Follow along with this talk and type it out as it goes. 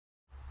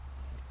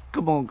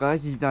Come on,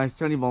 guys, it's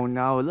sunny morning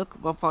now.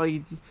 Look, what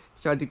finally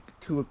started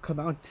to come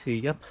out today.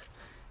 Yep,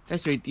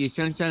 that's right, the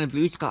sunshine and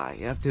blue sky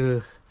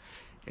after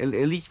at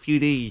least a few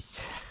days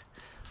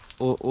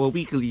or a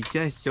week at least.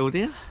 Yes, so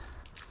there.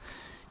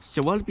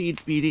 So what we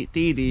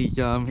did is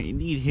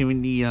indeed here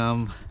in the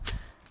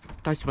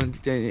touch one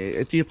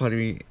theater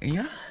party.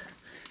 Yeah,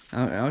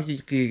 I was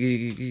just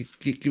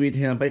giving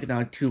him back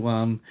down to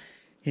on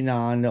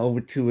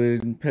over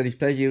to Paris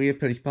Play area,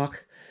 Paris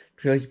Park.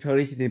 Paris,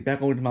 then back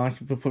over to Mars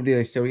from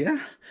there. So yeah,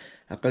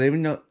 I've got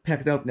everything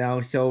packed up now.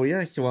 So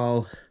yeah,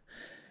 so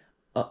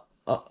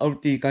I'll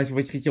you guys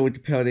which is over to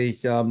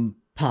Paris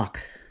Park.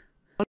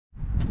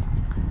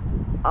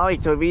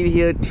 Alright, so we're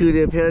here to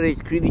the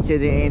Paris Community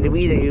Center and the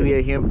media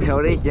area here in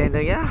Paris,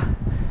 and yeah,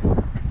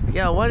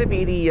 what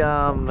be the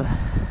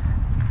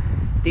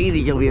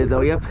dailies over here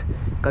though. Yep,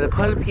 got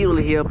quite a few people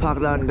here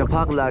parked out in the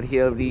parking lot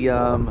here of the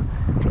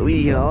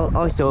we here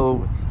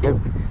also. Yep.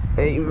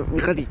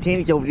 We got these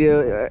changes over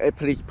there at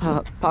Police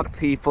Park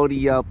for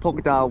the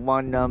polka dot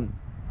one.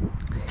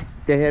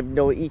 They have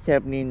no each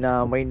happening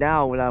right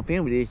now when I'm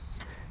filming this.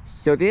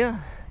 So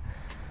there.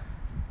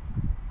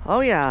 Oh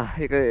yeah,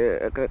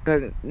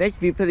 next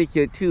view place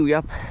here too.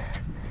 Yep.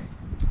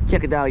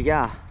 Check it out.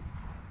 Yeah.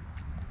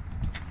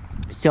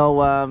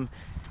 So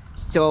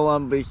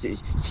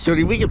the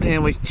original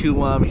plan was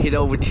to head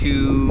over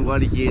to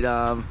what is it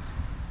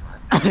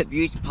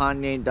Beauty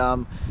Pond and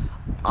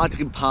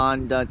Arctic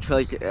Pond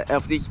trails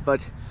after this,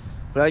 but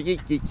I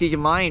just change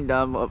my mind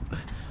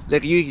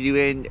like I usually do,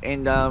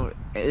 and I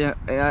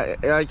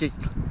just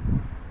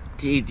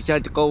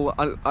decided to go.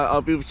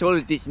 I'll be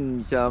shorter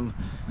distance. Go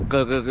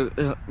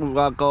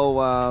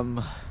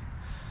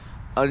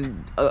a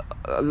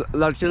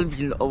lot of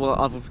television over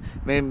off of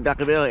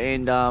Vacaville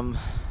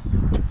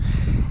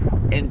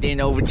and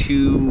then over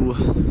to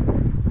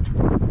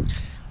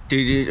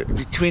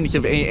the twins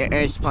of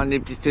Ash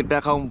Pond to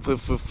back home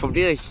from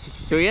there.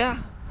 So yeah,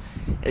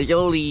 it's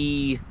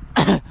only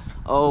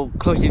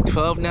close to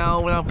 12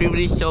 now when I'm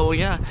filming this. So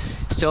yeah,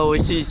 so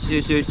it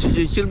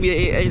should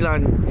be as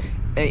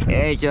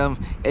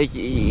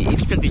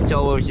expected.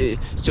 So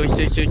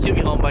should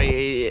be home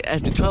by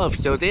after 12.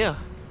 So there.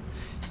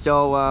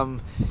 So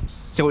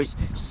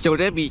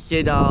that being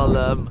said, I'll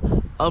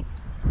up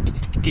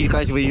to you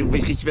guys when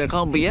we get back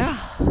home. But yeah,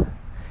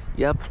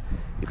 yep.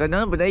 You got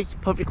none but nice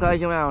perfect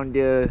clouds around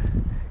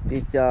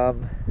this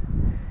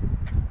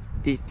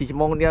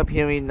morning up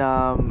here in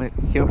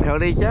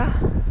Paris. Yeah.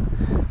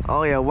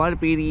 Oh yeah, what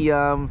be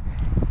the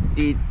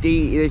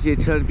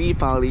turn B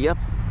finally? Yep.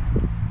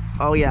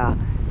 Oh yeah,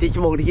 this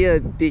morning here,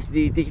 this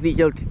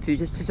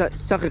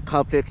soccer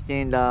complex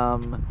and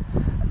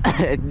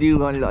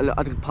new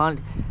other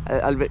pond.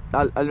 I'll be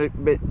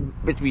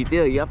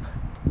there. Yep.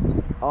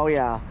 Oh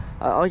yeah.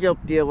 I was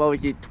up there. What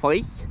was it?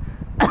 Twice.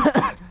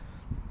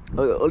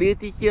 Earlier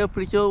this year,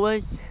 pretty sure it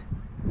was.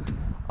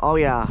 Oh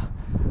yeah,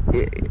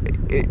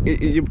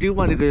 you do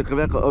want to go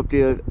back up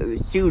there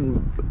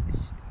soon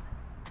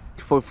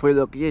for a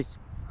look, yes.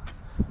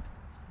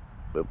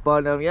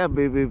 But yeah,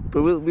 we'll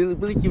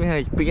see what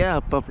happens. But yeah,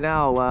 but for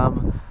now,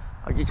 I'm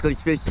just gonna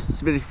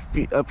spend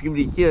a few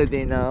minutes here,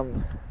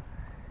 then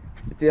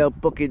they'll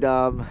book it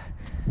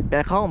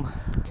back home.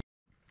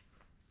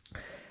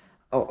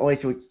 Oh,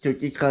 so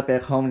just got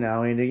back home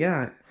now, and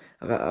yeah.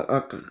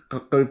 I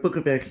got a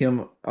book back here.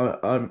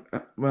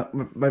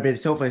 My bed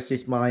sofa is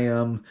just my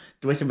the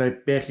rest of my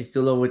bed is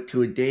still over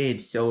to a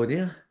dad, so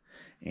there,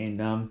 and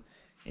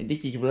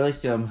this is what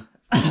else I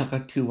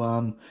got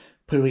to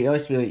put away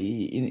elsewhere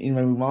in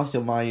my room.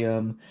 Also my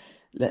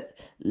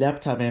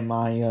laptop and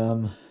my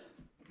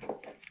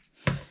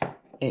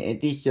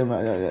and this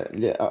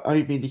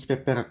I bring this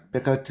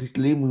back out to the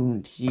living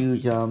room to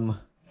use when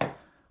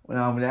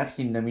I'm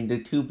relaxing. I mean the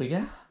two, but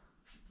yeah.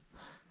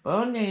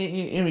 Well,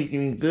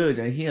 everything good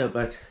here,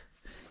 but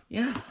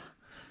yeah,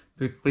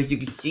 but you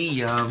can see,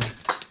 you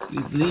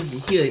leave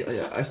here,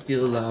 I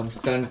still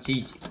starting to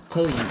see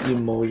color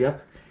even more. Yep,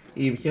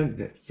 even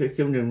some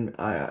of them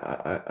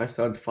I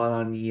started to fall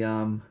on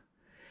the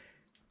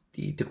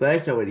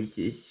grass already.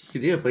 So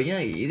there, but yeah,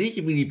 it is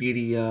really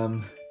beauty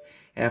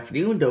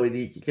afternoon though. It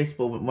is just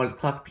about 1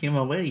 o'clock p.m.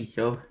 already,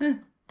 so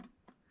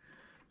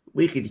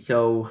wicked.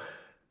 So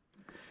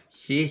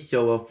see,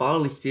 so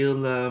fall is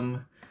still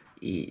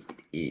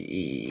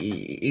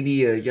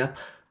India, yep,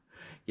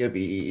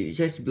 it's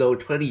just below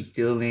 20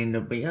 still,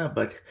 and but yeah,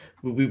 but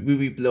we will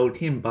be below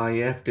 10 by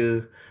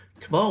after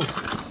tomorrow.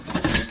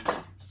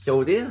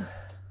 So there,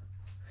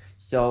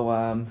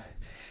 so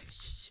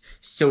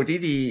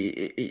did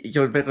he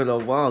go back a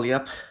little while?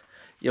 Yep,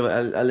 yeah,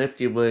 I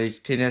left it was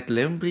 10 at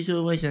 11, pretty sure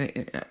it was,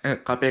 and I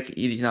got back. It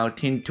is now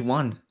 10 to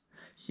 1.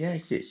 Yeah,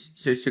 so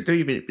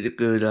 30 minutes, pretty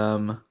good.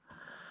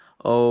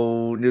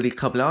 Nearly a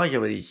couple hours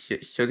already.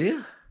 So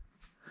there.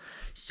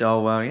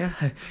 So yeah,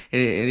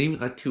 and even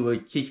got to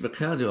change my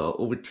calendar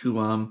over to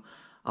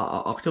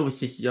October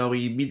 6th,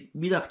 already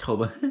mid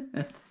October.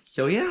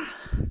 So yeah,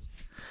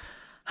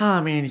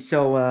 man.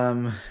 So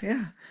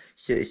yeah.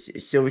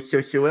 So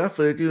without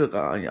further ado,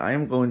 I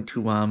am going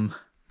to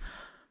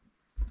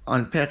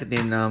unpack and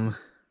then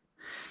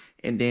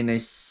and then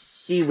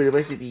see with the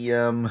rest of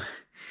the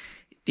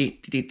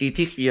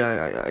tips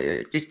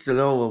just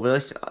below of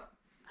us.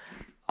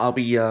 I'll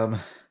be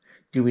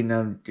doing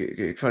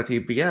try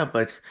to be out,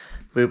 but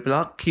we'll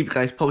blog keep you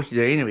guys posted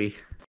anyway.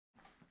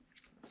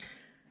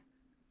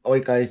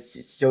 Alright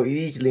guys, so it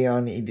is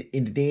Leon in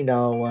the day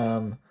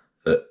now.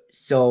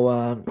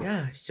 So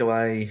yeah, so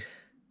I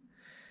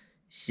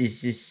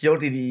so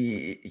did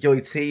the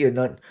say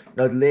not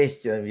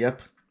less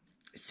yep.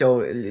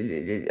 So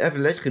after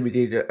last we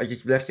did I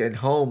just left at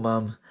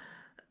home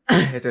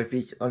at the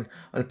beach on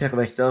pack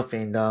my stuff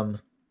and then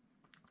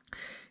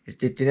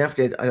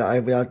after that I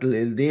went out there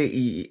in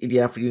the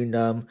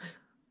afternoon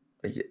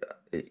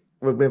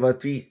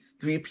about 3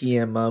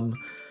 p.m.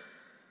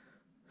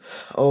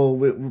 Oh,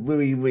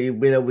 we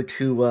went over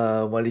to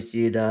what is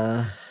it?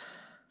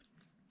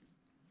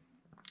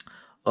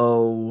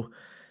 Oh,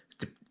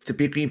 the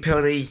Big Green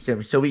Palace,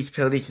 Soviet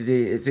Palace,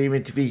 the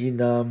event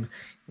division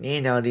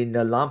and out in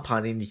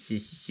Lampard in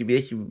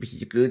CBS, which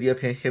is good. Yep,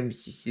 him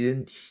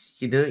see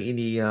there in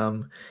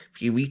the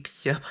few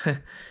weeks. Yep.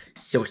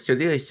 So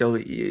there, so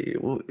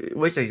it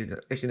was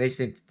actually nice.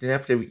 Then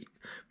after we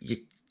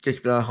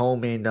just got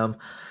home and I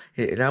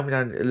went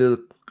on a little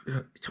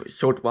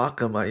short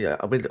walk. I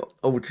went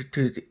over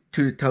to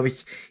the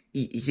Thomas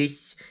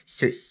East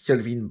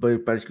Sullivan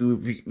Bird School,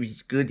 which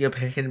is good. Yep,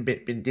 I hadn't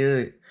been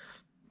there.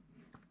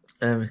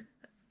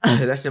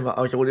 Last time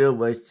I was over there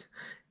was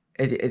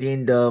at the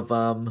end of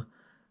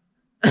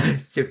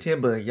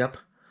September. Yep.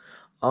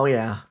 Oh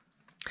yeah.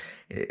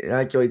 And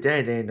I enjoyed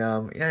that, and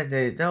yeah,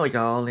 that was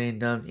all,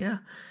 and yeah.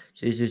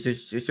 So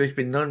it's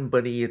been nothing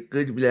but a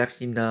good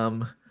relaxing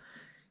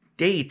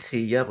date.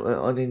 Yep,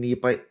 on the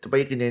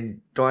biking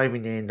and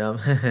driving and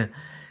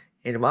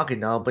and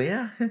walking all. But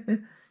yeah.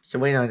 So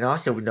when I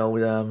also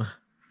know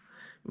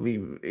we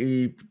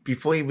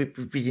before we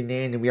visit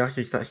and we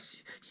also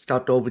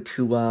stopped over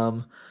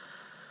to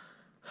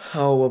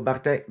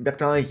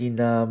McDonald's in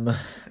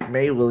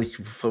Mayville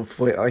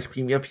for ice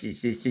cream. Yep,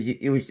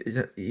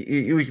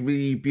 it was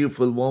really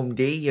beautiful warm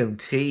day.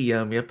 Yep.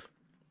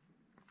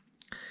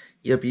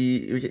 Yep,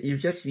 it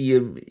was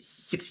actually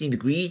 16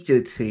 degrees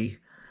today.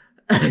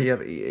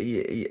 Yep,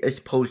 as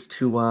opposed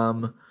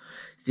to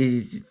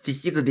the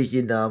single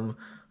digit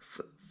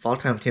fall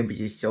time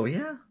temperatures. So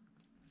yeah.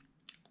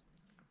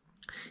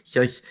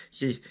 So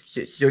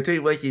today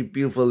was a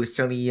beautiful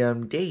sunny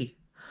day.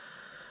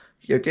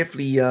 So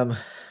definitely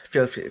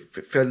felt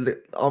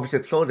obviously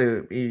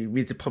closer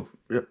with the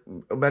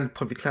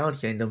public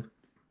clouds and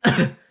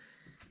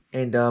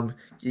and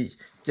just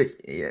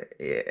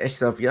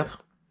stuff. Yep.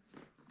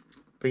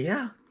 But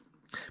yeah,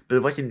 but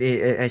it wasn't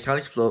a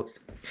challenge flow,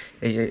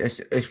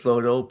 a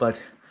flow though. But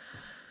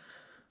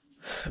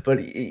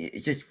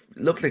it just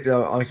looked like an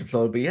ocean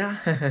flow. But yeah,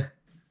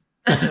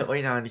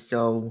 right on.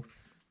 So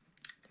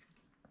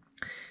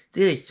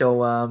this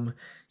I'm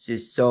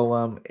just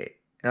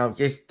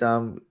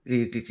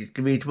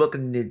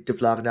working the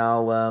vlog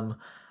now.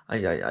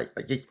 I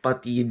just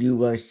bought the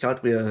new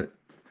software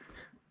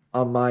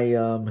on my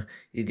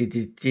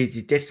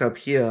the desktop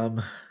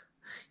here.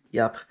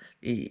 Yep,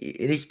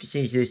 it is to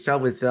change the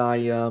software that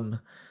I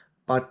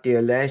bought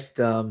the last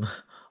or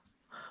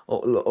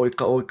a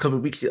couple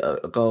of weeks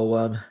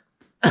ago.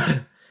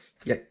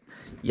 Yeah,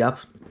 yep.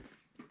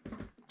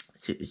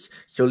 So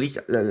at least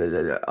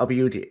I'll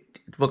be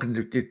working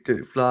the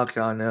vlogs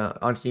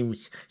on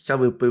Teams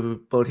software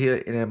both here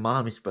in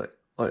mom's but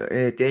or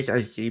in days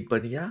I see.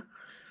 But yeah.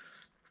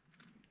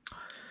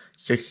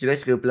 So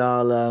let's go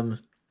blah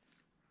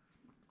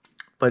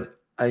but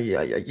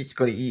I just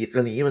gonna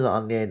email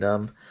on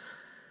and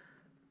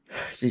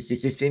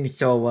just think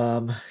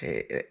so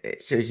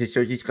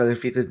just gotta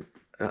figure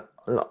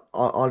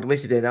all the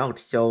rest of that out.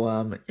 So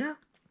yeah.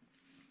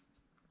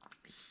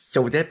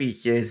 So with that being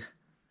said,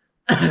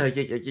 I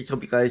just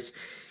hope you guys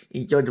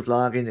enjoyed the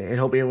vlog and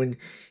hope everyone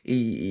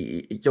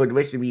enjoyed the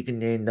rest of the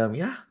weekend and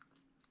yeah.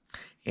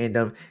 And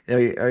I'll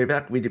be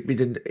back with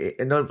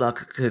another vlog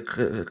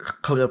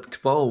coming up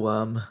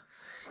tomorrow.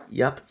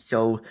 Yep.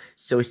 So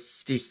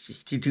stay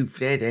tuned for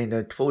that.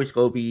 And tomorrow is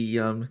gonna be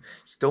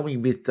stormy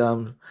with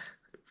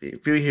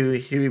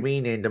very heavy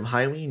rain and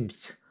high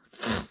winds.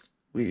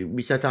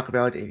 We shall talk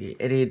about at the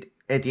end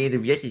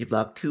of yesterday's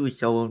vlog too.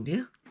 So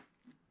yeah.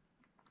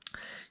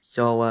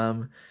 So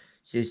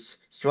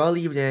I'll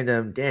leave it at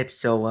that.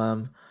 So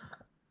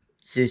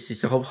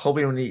hope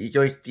everyone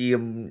enjoys the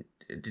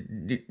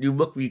new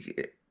work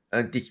week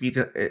this week.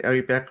 I'll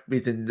be back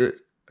with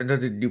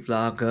another new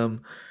vlog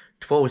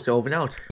tomorrow. So over and out.